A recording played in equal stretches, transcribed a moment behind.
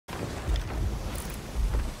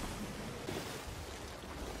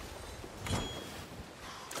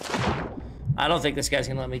I don't think this guy's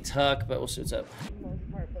gonna let me tuck, but we'll see what's up. For the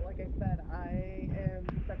most part, but like I said, I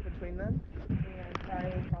am stuck between them and try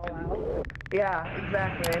and crawl out. Yeah,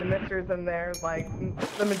 exactly. And Mister's in there like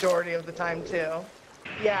the majority of the time too.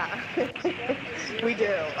 Yeah, we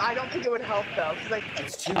do. I don't think it would help though, because like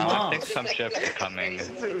It's two I moms. think some ships are coming.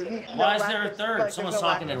 Why is there a third? Someone's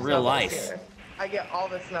talking in real life. Here. I get all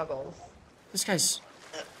the snuggles. This guy's.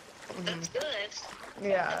 That's good.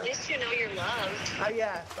 Yeah. At least you know you're loved.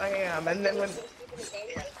 Yes, I am. And then when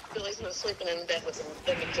Yeah, Billy's been sleeping in bed with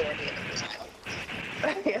the majority of the time.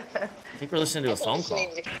 yeah. I think we're listening to a phone call.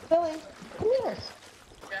 Billy, come here.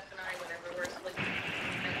 Jeff and I, whenever we're sleeping,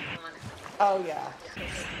 on it. Oh yeah.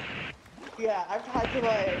 Yeah, I've had to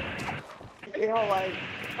like, you know, like,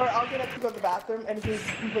 or I'll get up to go to the bathroom and he's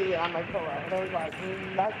completely on my pillow, and I was like,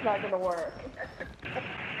 that's not gonna work.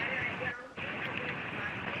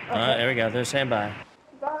 There we go. They're saying bye.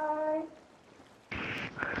 Bye.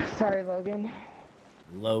 Sorry, Logan.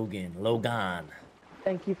 Logan.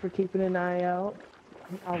 Thank you for keeping an eye out.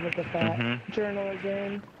 I'll look at that journal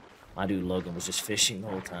again. My dude Logan was just fishing the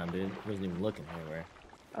whole time, dude. He wasn't even looking anywhere.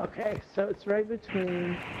 Okay, so it's right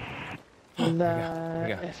between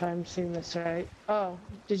the, if I'm seeing this right. Oh,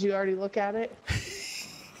 did you already look at it?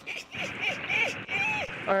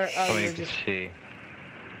 Or You can see.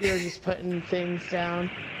 you're just putting things down,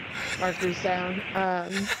 markers down.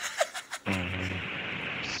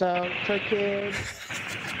 So crooked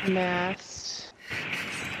mast.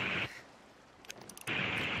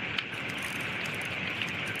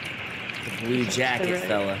 The blue jacket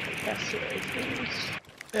fella.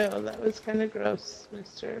 Oh, that was kind of gross,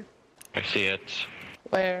 mister. I see it.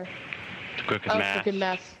 Where? The crooked Oh, mast. crooked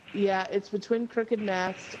mast. Yeah, it's between crooked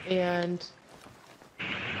mast and...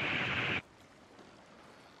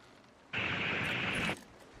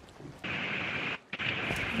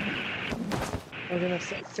 We're gonna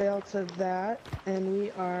set sail to that, and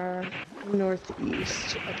we are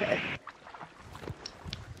northeast. Okay.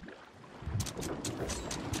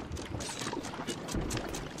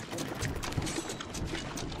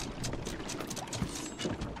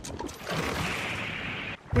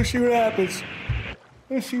 Let's see what happens.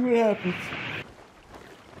 Let's see what happens.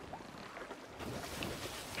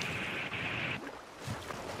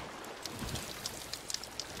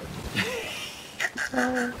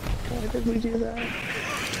 Why did we do that?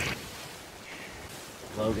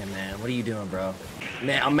 Logan, man, what are you doing, bro?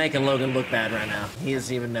 Man, I'm making Logan look bad right now. He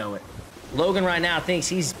doesn't even know it. Logan right now thinks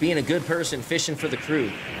he's being a good person fishing for the crew.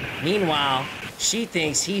 Meanwhile, she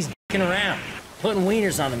thinks he's f***ing around, putting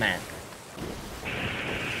wieners on the mat.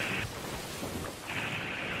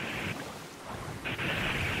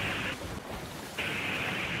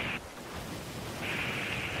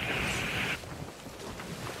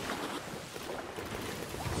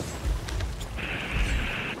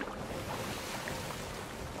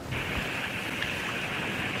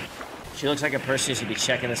 She looks like a person who should be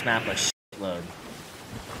checking this map a shitload.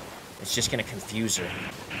 It's just gonna confuse her.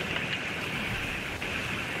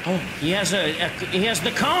 Oh, he has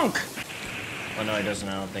the conch! Oh no, he doesn't.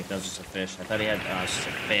 I don't think that was just a fish. I thought he had, oh, it's just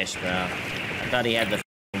a fish, bro. I thought he had the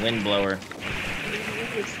wind blower.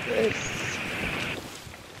 What is this?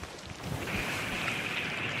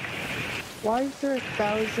 Why is there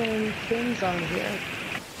 1,000 things on here?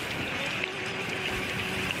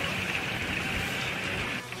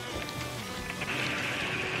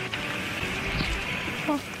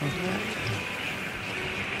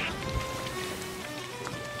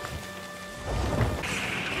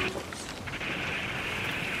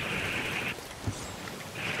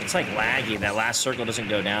 It's like laggy. That last circle doesn't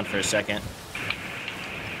go down for a second.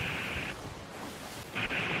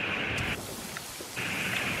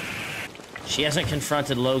 She hasn't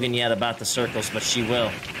confronted Logan yet about the circles, but she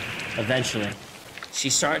will. Eventually.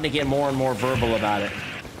 She's starting to get more and more verbal about it.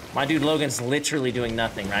 My dude Logan's literally doing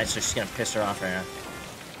nothing, right? So she's gonna piss her off right now.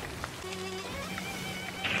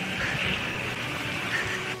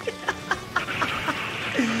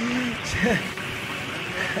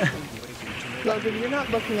 Logan, you're not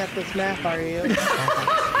looking at this map, are you?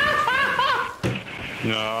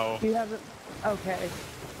 No. You haven't... Okay.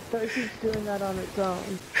 So it keeps doing that on its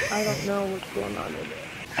own. I don't know what's going on with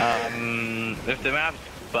it. If the map's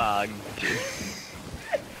bugged,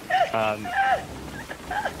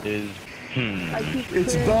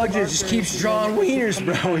 It's bugged, it just keeps drawing wieners,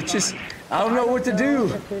 bro. It just, I don't know what to do.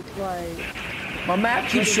 If it's like... My map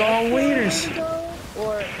keeps drawing wieners.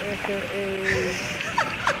 Or if it is...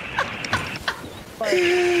 like,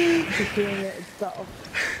 just doing it itself.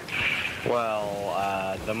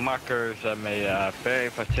 well, the markers are made a very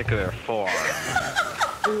particular form.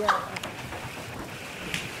 Yeah.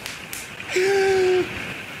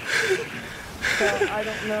 So I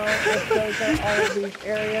don't know if those are all of these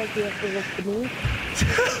areas we have to look beneath.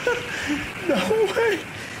 No way.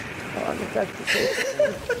 Hold on, if that's the case,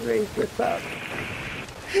 let's raise this up.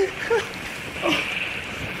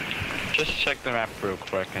 Just check the map real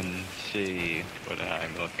quick and see what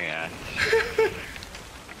I'm looking at.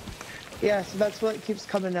 Yeah, so that's what keeps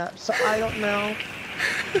coming up. So I don't know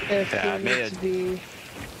if Yeah, I we made need it. to be...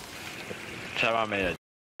 Someone made a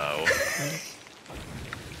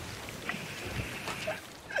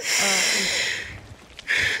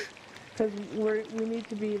Because we need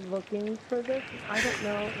to be looking for this. I don't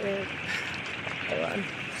know if... Hold on.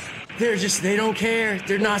 They don't care.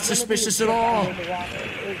 They're not There's gonna be a suspicious at ship all. under the water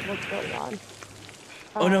is what's going on.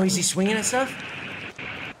 Oh no, is he swinging at stuff?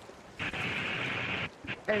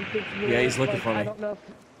 And Yeah, he's looking for me. I don't know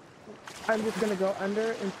if... I'm just gonna go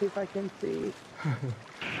under and see if I can see.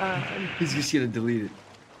 He's just gonna delete it.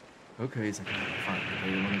 Okay, he's like, oh, fine,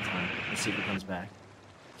 okay, one at a time. Let's see if he comes back.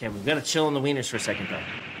 Okay, we've got to chill in the wieners for a second, though.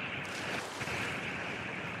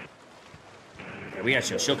 Okay, we got to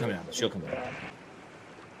chill. She'll come down. She'll come down.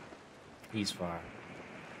 He's far.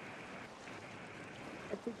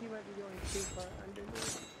 I think you might be going too far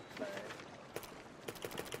underneath, but...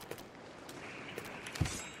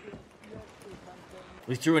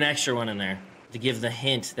 We threw an extra one in there to give the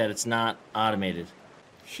hint that it's not automated.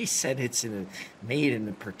 He said it's made in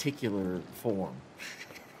a particular form.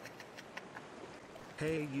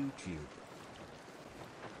 Hey YouTube.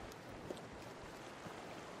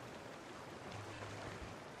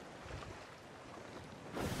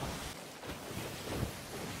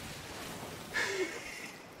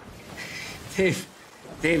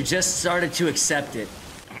 They've just started to accept it.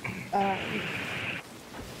 I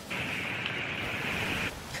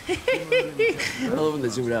love when they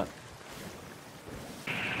zoom it out.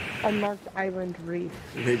 Unmarked island reef.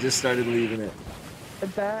 They just started leaving it.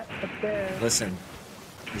 That up there. Listen,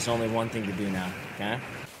 there's only one thing to do now, okay?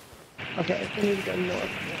 Okay, we need to go north.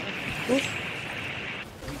 Oops.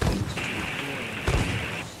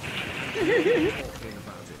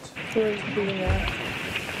 Where's doing that?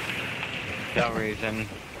 No reason.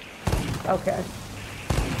 Okay.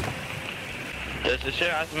 Does the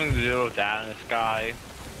ship have something to do with that in the sky?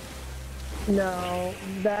 No,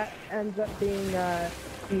 that ends up being,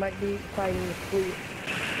 might be fighting the fleet.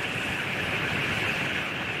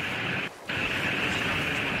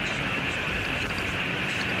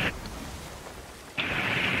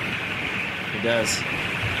 It does.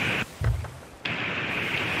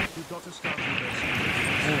 You got to start with this.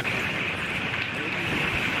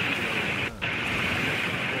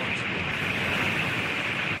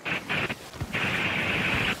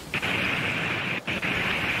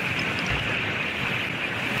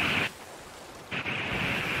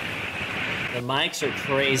 The mics are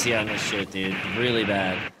crazy on this shit, dude. Really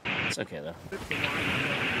bad. It's okay, though.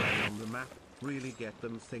 On the map, really get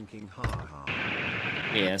them thinking, ha ha.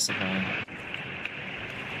 Yeah, it's fine.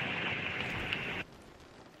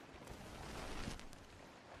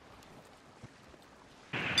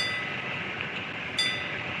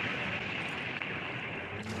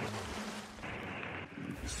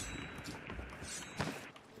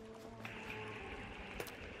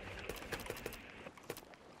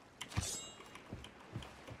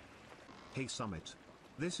 Hey Summit.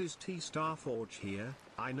 This is T-Starforge here.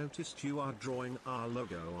 I noticed you are drawing our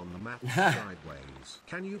logo on the map sideways.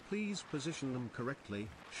 Can you please position them correctly,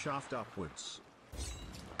 shaft upwards?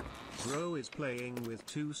 Bro is playing with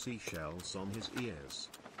 2 seashells on his ears.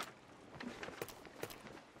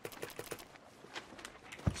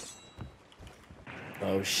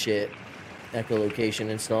 Oh shit. Echolocation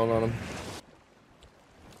installed on him.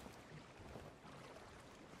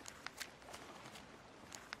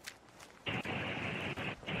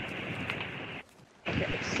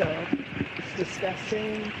 Okay, so it's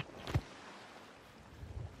disgusting.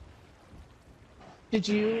 Did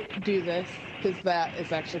you do this? Because that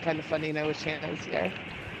is actually kind of funny and I wish Hannah was here.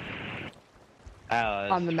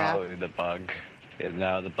 Alice, On the map. probably the bug. Is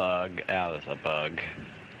now the bug. Alice, a bug.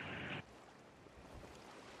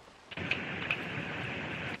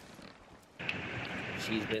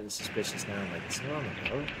 She's getting suspicious now. I'm like, what's wrong with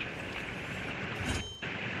her?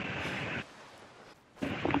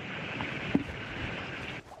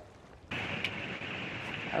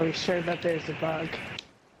 Are we sure that there's a bug?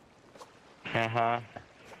 Uh-huh.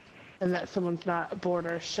 And that someone's not aboard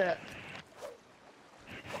our ship?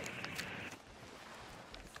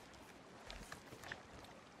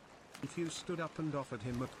 If you stood up and offered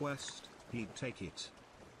him a quest, he'd take it.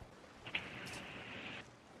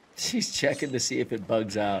 She's checking to see if it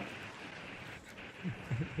bugs out.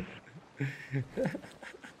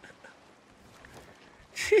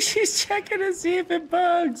 She's checking to see if it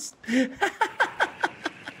bugs.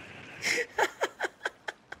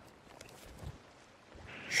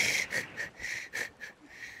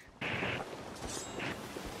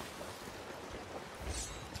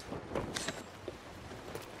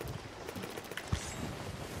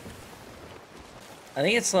 I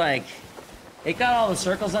think it's like, it got all the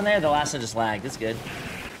circles on there, the last one just lagged. It's good.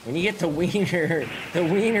 When you get the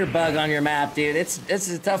wiener bug on your map, dude, it's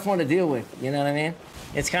a tough one to deal with. You know what I mean?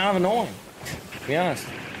 It's kind of annoying, to be honest.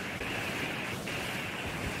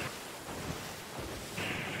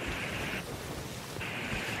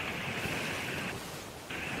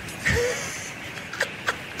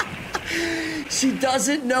 She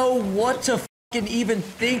doesn't know what to fucking even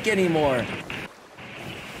think anymore.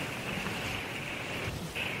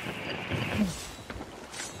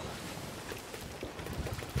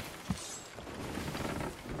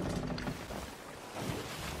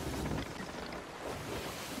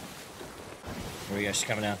 Here we go, she's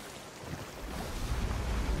coming down.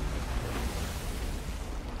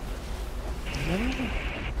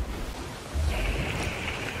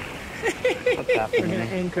 What's We're happening? gonna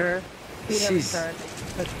anchor. We have She's- start.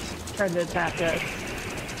 Trying to attack us.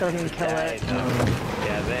 Don't even kill it.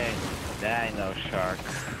 Yeah, they ain't no shark.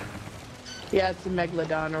 Yeah, it's a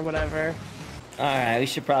megalodon or whatever. Alright, we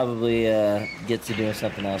should probably get to doing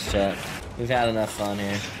something else, chat. We've had enough fun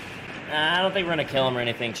here. I don't think we're gonna kill them or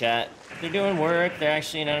anything, chat. They're doing work. They're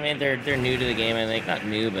actually, you know what I mean? They're new to the game, I think. Not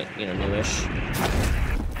new, but, you know, newish.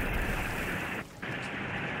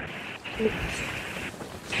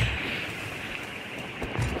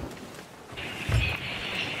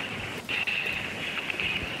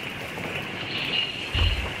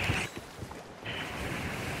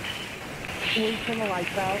 Can we turn the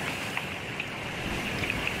lights out?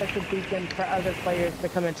 That's a beacon for other players to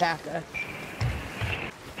come attack us.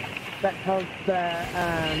 That tells the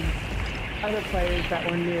other players that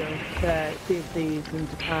were new to Sea of Thieves and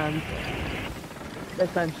to come,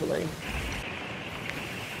 essentially.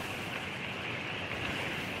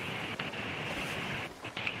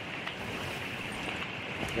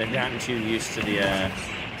 They've gotten too used to the,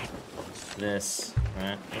 this.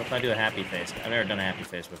 Right? What if I do a happy face? I've never done a happy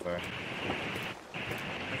face before.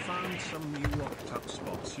 I found some new locked-up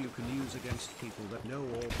spots you can use against people that know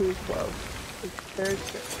all. Too close. It's very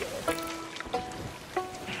tricky.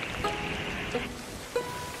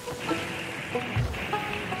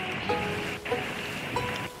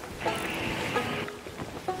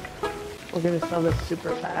 We're gonna sell this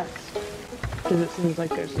super fast. Because it seems like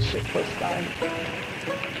there's a ship close by.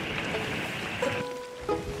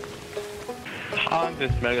 How long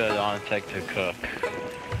does megalodon take to cook?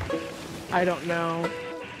 I don't know.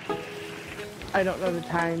 I don't know the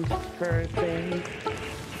times for things.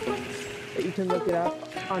 But you can look it up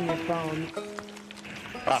on your phone.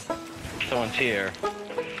 Ah, someone's here.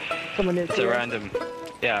 Someone is It's a here. random.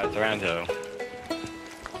 Yeah, it's a rando.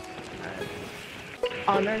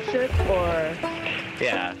 On our ship, or...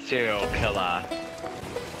 Yeah, serial killer.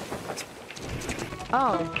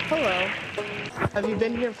 Oh, hello. Have you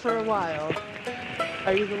been here for a while?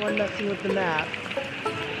 Are you the one messing with the map?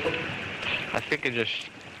 I think it just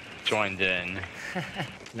joined in.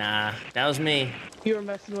 Nah, that was me. You were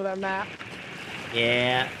messing with our map?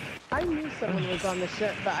 Yeah. I knew someone was on the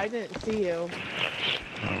ship, but I didn't see you.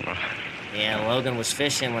 Yeah, Logan was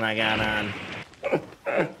fishing when I got on.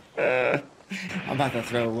 I'm about to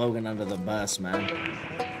throw Logan under the bus, man.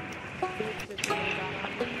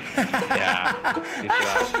 Yeah, you said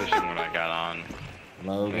I was fishing when I got on.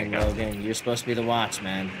 Logan, you're supposed to be the watch,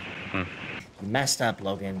 man. Hmm. You messed up,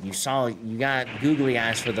 Logan. You got googly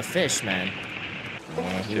eyes for the fish, man.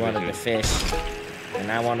 Yeah, he wanted to fish,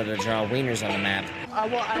 and I wanted to draw wieners on the map.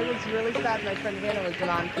 Well, I was really sad my friend Hannah wasn't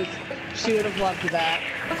on, because she would have loved that.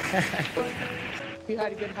 You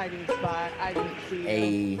had a good hiding spot. I didn't see you.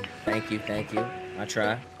 Hey, thank you. I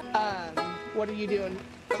try. What are you doing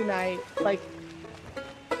tonight? Like,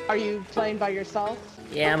 are you playing by yourself?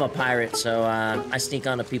 Yeah, I'm a pirate, so I sneak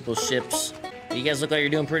onto people's ships. You guys look like you're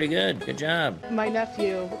doing pretty good. Good job. My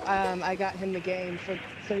nephew, I got him the game,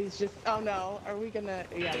 so he's just, oh no, are we gonna,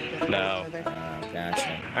 yeah, we're gonna No. go together. Oh,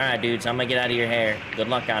 gotcha. All right, dudes, I'm gonna get out of your hair. Good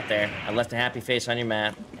luck out there. I left a happy face on your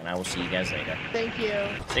map, and I will see you guys later. Thank you.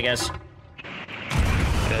 See you guys.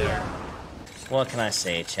 There. What can I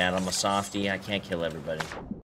say, Chad? I'm a softie. I can't kill everybody.